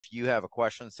you have a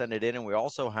question, send it in. And we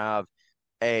also have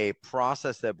a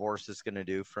process that Boris is going to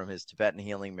do from his Tibetan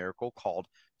healing miracle called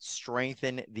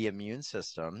Strengthen the Immune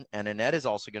System. And Annette is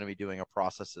also going to be doing a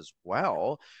process as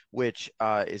well, which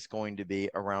is going to be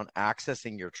around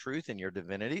accessing your truth and your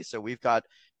divinity. So we've got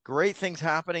great things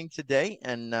happening today,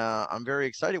 and I'm very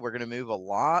excited. We're going to move a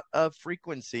lot of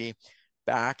frequency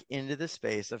back into the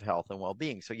space of health and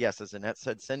well-being. So yes, as Annette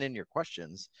said, send in your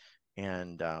questions,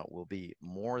 and we'll be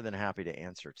more than happy to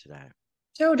answer today.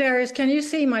 So Darius, can you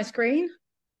see my screen?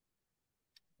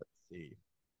 Let's see.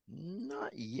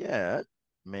 Not yet.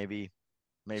 Maybe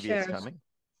Share, it's coming.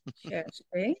 Share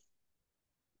screen.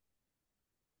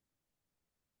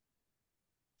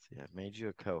 See, I've made you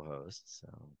a co-host, so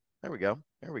there we go.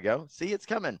 There we go. See, it's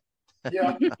coming.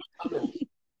 Yeah.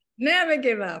 Never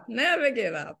give up. Never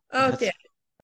give up. Okay.